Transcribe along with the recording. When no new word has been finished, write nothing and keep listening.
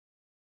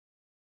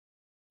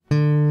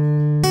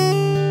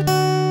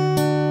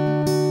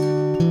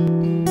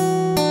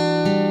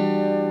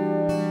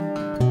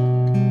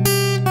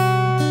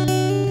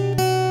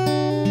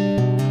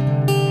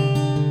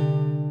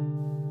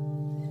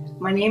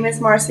name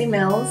is Marcie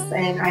Milz,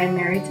 and I am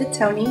married to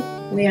Tony.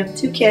 We have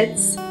 2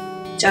 kids,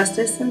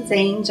 Justice and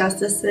Zane.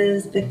 Justice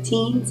is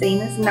 15, Zane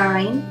is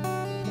 9,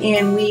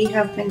 and we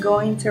have been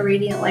going to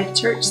Radiant Life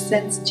Church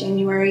since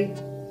January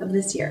of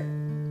this year.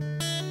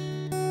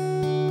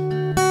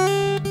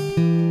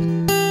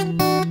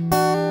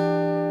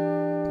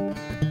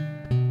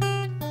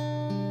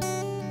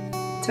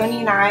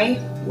 Tony and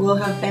I will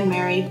have been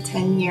married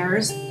 10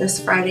 years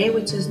this Friday,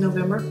 which is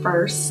November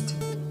 1st.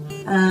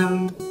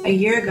 A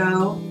year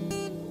ago,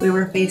 we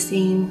were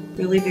facing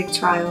really big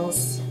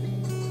trials,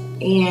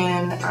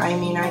 and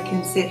I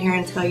can sit here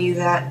and tell you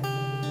that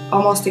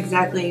almost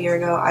exactly a year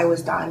ago, I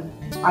was done.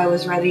 I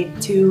was ready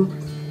to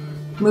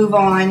move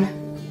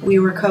on. We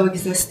were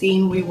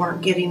coexisting, we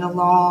weren't getting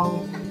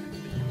along,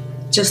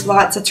 just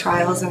lots of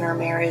trials in our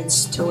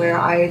marriage to where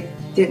I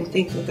didn't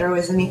think that there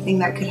was anything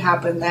that could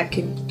happen that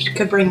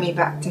could bring me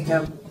back to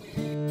him.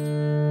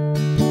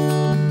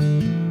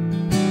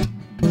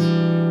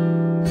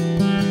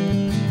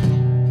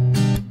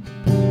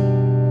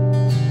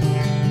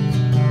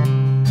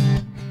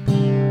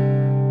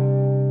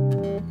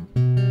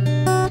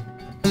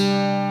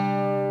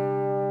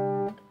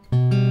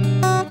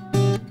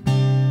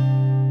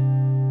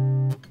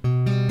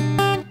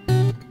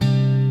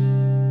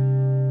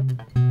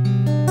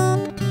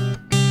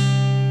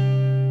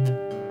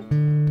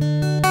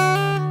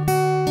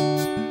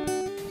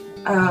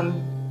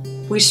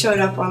 We showed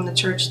up on the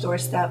church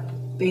doorstep,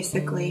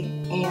 basically,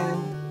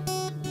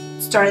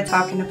 and started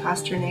talking to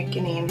Pastor Nick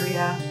and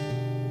Andrea,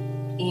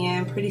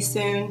 and pretty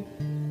soon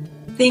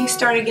things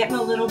started getting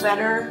a little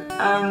better.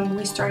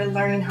 We started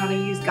learning how to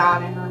use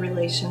God in our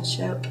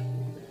relationship.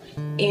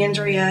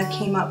 Andrea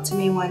came up to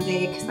me one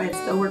day, because I had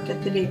still worked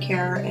at the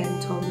daycare,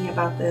 and told me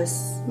about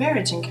this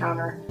marriage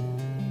encounter.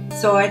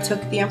 So I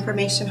took the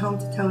information home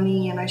to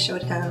Tony, and I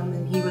showed him,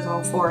 and he was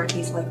all for it.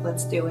 He's like,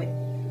 let's do it.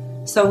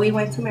 So we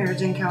went to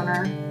marriage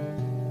encounter.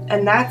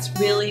 And that's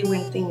really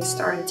when things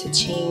started to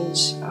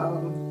change.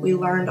 We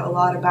learned a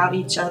lot about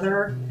each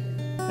other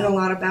and a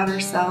lot about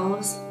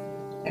ourselves.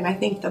 And I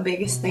think the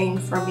biggest thing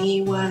for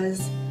me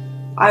was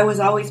I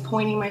was always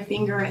pointing my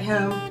finger at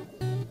him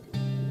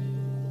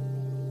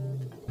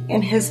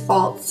and his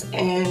faults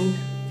and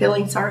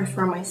feeling sorry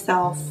for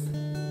myself.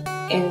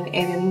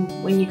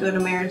 And when you go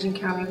to marriage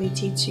encounter, they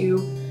teach you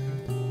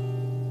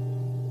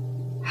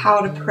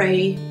how to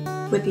pray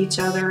with each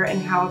other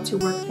and how to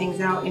work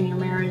things out in your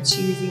marriage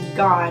using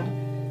God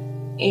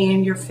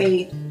and your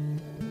faith.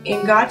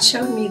 And God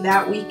showed me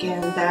that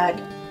weekend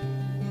that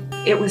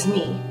it was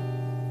me.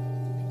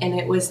 And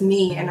it was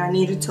me, and I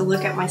needed to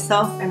look at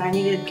myself, and I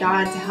needed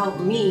God to help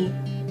me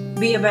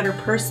be a better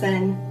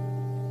person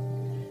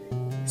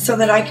so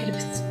that I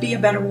could be a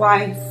better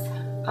wife.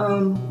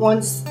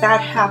 Once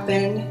that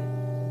happened,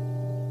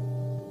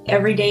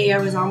 every day I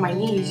was on my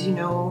knees,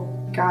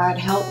 God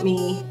help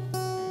me,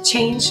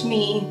 change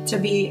me to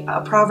be a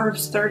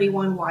Proverbs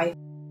 31 wife.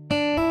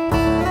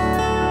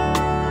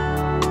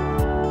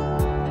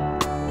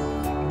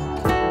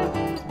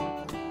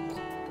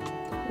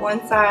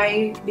 Once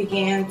I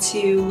began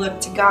to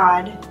look to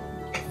God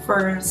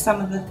for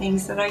some of the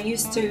things that I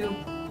used to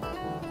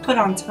put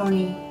on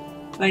Tony,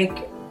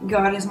 like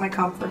God is my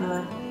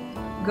comforter,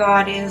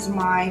 God is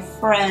my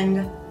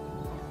friend,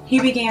 he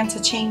began to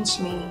change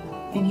me,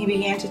 and he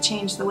began to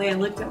change the way I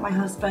looked at my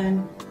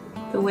husband,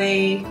 the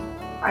way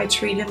I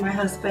treated my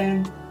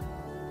husband,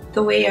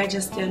 the way I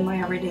just did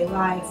my everyday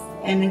life.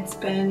 And it's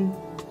been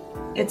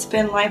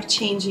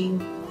life-changing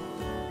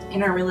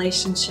in our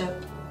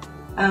relationship.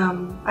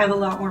 I have a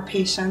lot more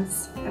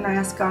patience, and I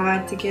ask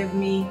God to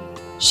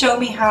show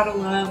me how to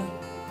love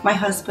my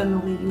husband the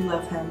way you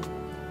love him.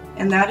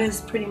 And that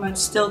is pretty much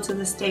still to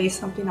this day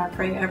something I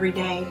pray every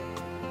day.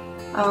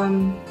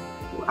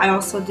 I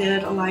also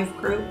did a life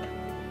group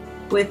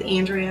with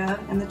Andrea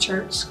in the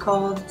church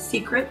called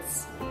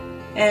Secrets,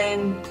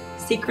 and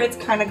Secrets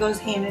kind of goes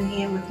hand in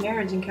hand with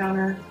marriage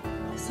encounter.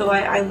 So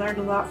I learned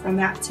a lot from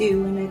that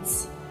too, and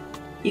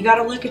you got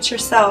to look at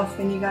yourself,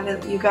 and you got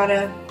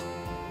to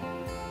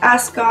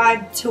ask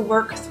God to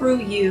work through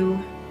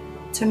you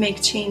to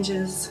make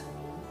changes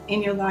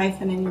in your life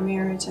and in your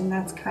marriage. And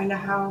that's kind of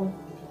how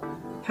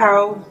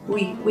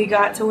we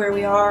got to where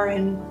we are.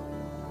 And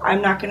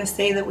I'm not going to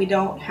say that we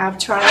don't have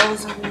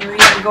trials, and we're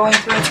even going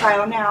through a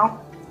trial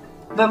now,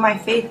 but my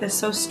faith is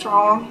so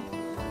strong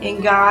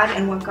in God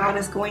and what God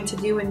is going to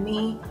do in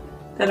me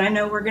that I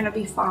know we're going to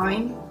be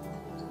fine,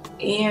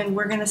 and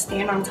we're going to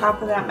stand on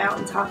top of that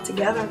mountaintop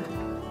together,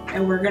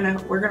 and we're going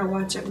to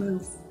watch it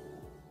move.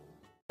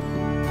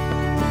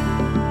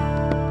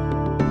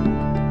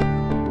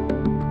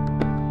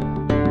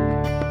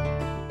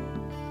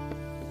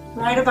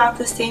 Right about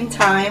the same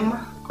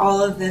time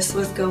all of this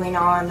was going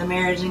on, the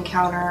marriage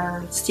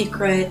encounter,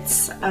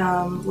 Secrets,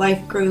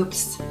 life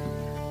groups,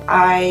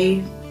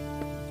 I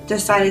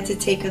decided to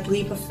take a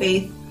leap of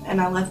faith, and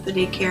I left the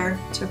daycare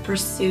to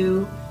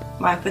pursue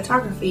my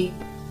photography.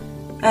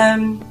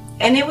 And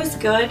it was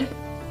good.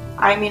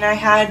 I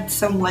had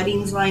some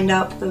weddings lined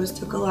up. Those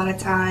took a lot of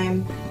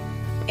time,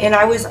 and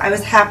I was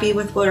happy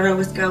with where I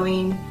was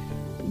going.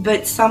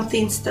 but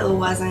something still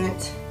wasn't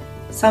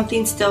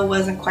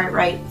quite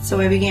right. So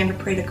I began to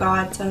pray to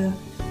God to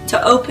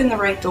open the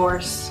right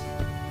doors,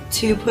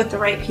 to put the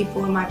right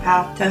people in my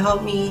path, to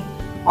help me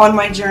on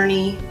my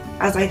journey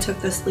as I took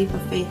this leap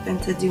of faith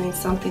into doing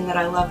something that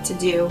I love to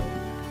do.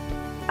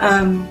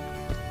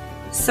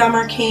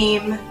 Summer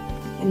came,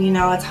 and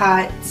it's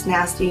hot, it's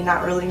nasty,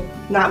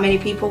 not many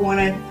people want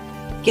to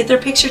get their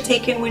picture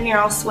taken when you're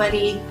all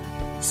sweaty.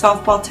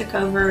 Softball took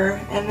over,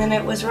 and then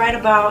it was right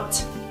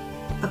about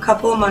a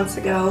couple of months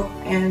ago,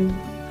 and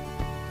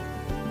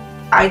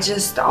I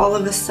just all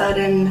of a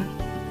sudden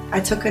I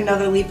took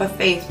another leap of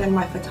faith in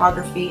my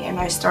photography, and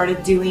I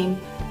started doing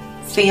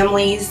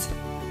families,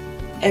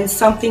 and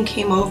something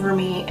came over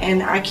me,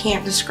 and I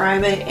can't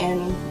describe it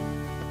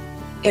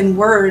in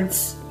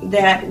words,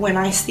 that when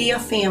I see a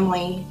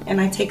family and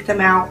I take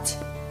them out,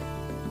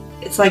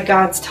 it's like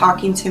God's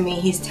talking to me.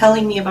 He's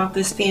telling me about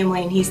this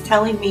family, and He's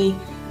telling me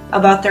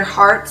about their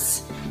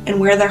hearts and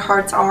where their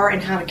hearts are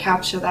and how to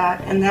capture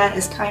that. And that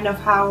is kind of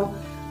how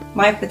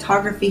my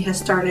photography has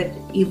started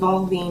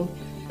evolving.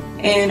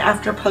 And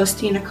after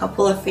posting a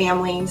couple of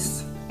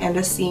families and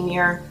a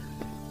senior,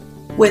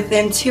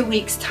 within 2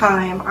 weeks'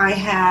 time, I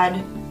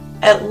had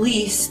at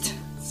least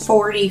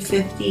 40,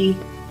 50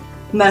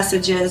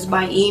 messages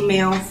by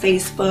email,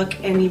 Facebook,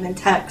 and even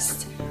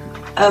text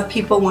of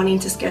people wanting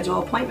to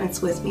schedule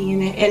appointments with me,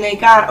 and it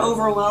got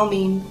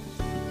overwhelming.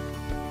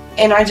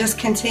 And I just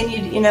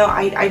continued,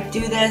 I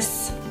do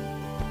this,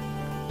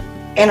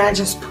 and I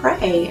just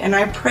pray, and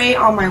I pray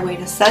on my way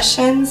to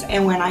sessions,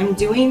 and when I'm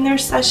doing their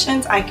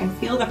sessions, I can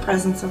feel the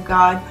presence of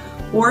God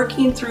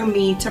working through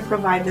me to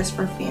provide this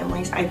for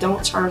families. I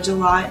don't charge a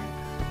lot.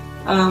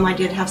 I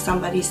did have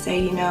somebody say,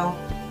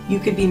 you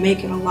could be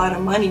making a lot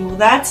of money. Well,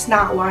 that's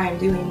not why I'm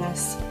doing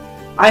this.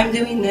 I'm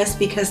doing this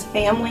because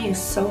family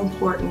is so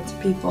important to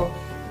people.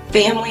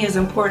 Family is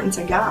important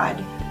to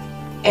God.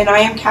 And I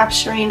am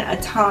capturing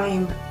a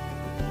time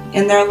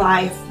in their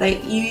life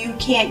that you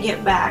can't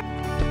get back.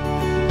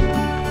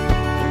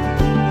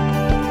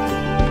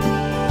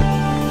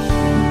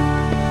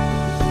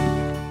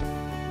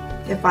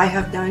 If I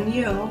have done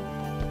you,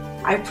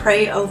 I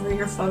pray over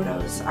your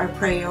photos. I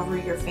pray over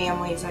your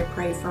families. I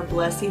pray for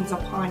blessings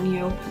upon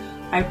you.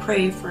 I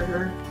pray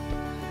for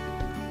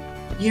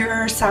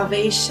your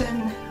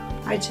salvation.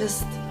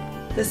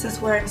 This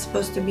is where I'm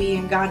supposed to be,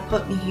 and God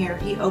put me here.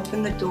 He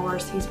opened the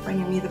doors. He's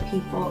bringing me the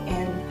people.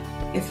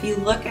 And if you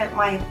look at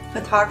my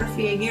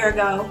photography a year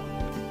ago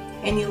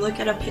and you look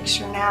at a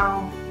picture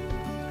now,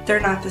 they're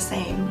not the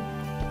same.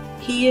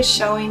 He is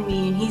showing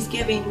me, and He's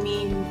giving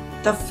me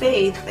the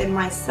faith in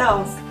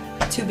myself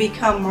to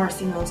become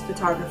Marcie Milz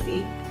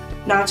Photography,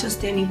 not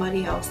just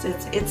anybody else.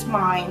 It's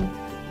mine,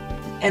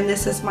 and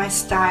this is my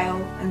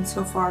style, and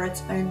so far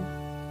it's been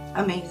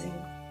amazing.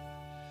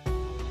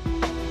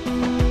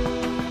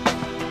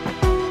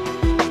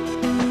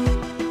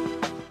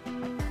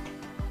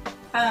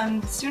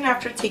 Soon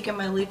after taking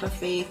my leap of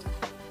faith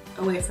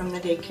away from the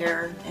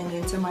daycare and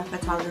into my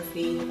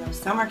photography,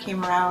 summer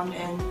came around,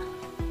 and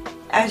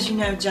as you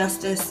know,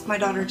 Justice, my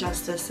daughter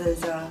Justice,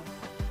 is a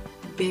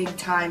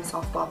big-time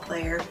softball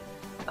player.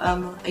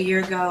 A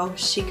year ago,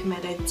 she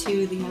committed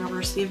to the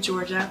University of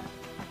Georgia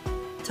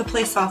to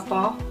play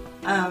softball.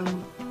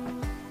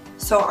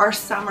 So our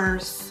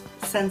summers,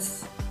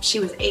 since she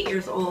was 8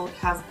 years old,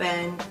 have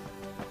been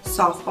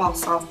softball,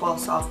 softball,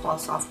 softball,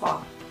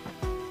 softball.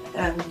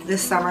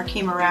 This summer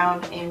came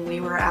around, and we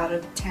were out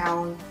of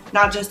town.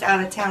 Not just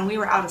out of town, we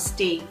were out of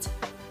state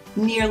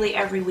nearly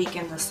every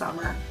weekend this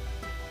summer.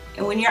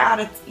 And when you're out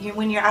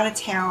of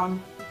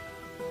town,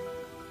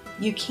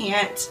 you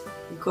can't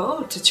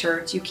go to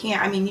church. You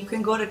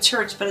can go to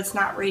church, but it's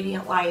not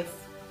Radiant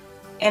Life.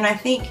 And I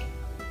think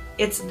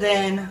it's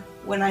then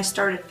when I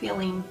started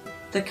feeling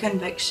the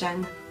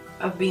conviction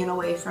of being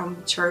away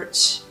from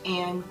church,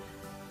 and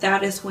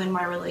that is when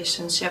my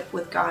relationship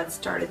with God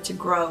started to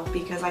grow,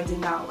 because I did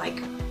not like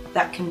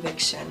that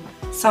conviction.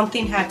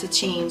 Something had to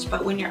change,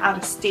 but when you're out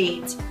of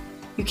state,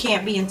 you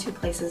can't be in two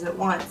places at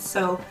once.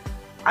 So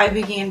I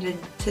began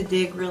to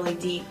dig really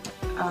deep.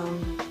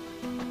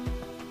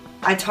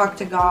 I talked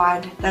to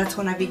God. That's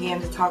when I began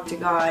to talk to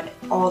God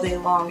all day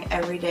long,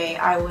 every day.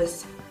 I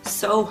was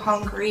so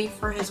hungry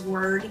for His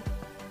Word.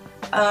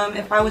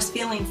 If I was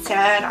feeling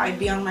sad, I'd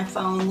be on my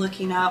phone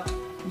looking up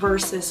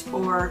verses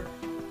for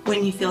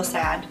when you feel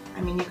sad.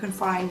 You can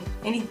find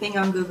anything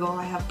on Google.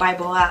 I have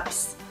Bible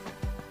apps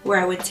where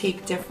I would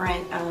take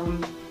different,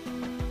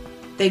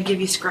 they'd give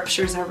you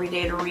scriptures every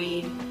day to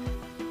read.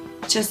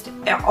 Just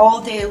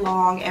all day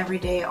long, every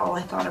day, all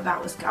I thought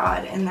about was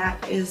God. And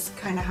that is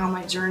kind of how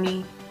my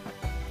journey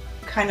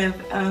kind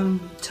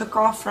of took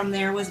off from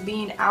there, was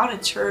being out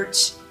of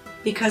church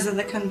because of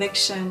the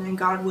conviction, and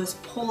God was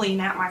pulling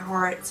at my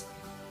heart.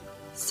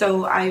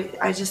 So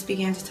I just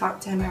began to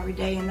talk to Him every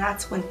day, and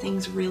that's when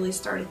things really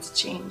started to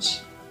change.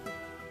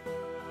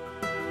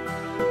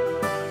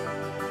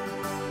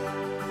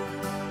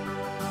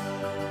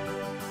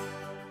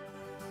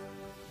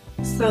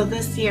 So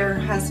this year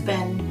has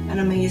been an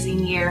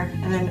amazing year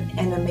and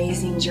an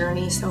amazing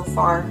journey so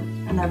far,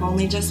 and I've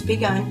only just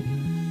begun.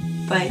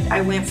 But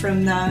I went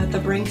from the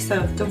brinks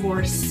of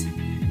divorce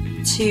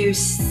to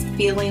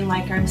feeling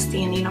like I'm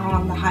standing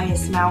on the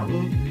highest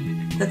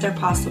mountain that there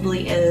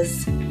possibly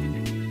is.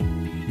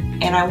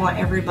 And I want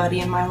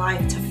everybody in my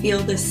life to feel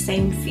this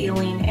same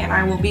feeling, and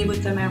I will be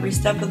with them every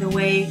step of the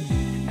way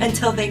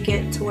until they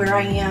get to where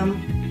I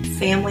am.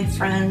 Family,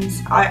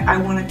 friends, I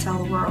want to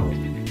tell the world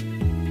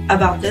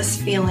about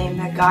this feeling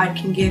that God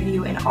can give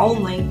you, and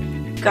only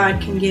God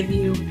can give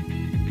you.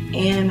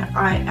 And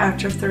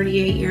after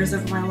 38 years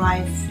of my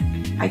life,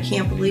 I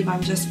can't believe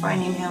I'm just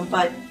finding Him,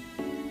 but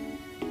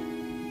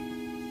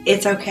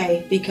it's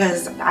okay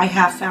because I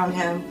have found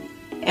Him,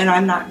 and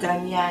I'm not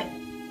done yet,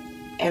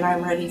 and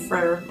I'm ready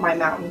for my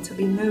mountain to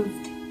be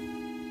moved.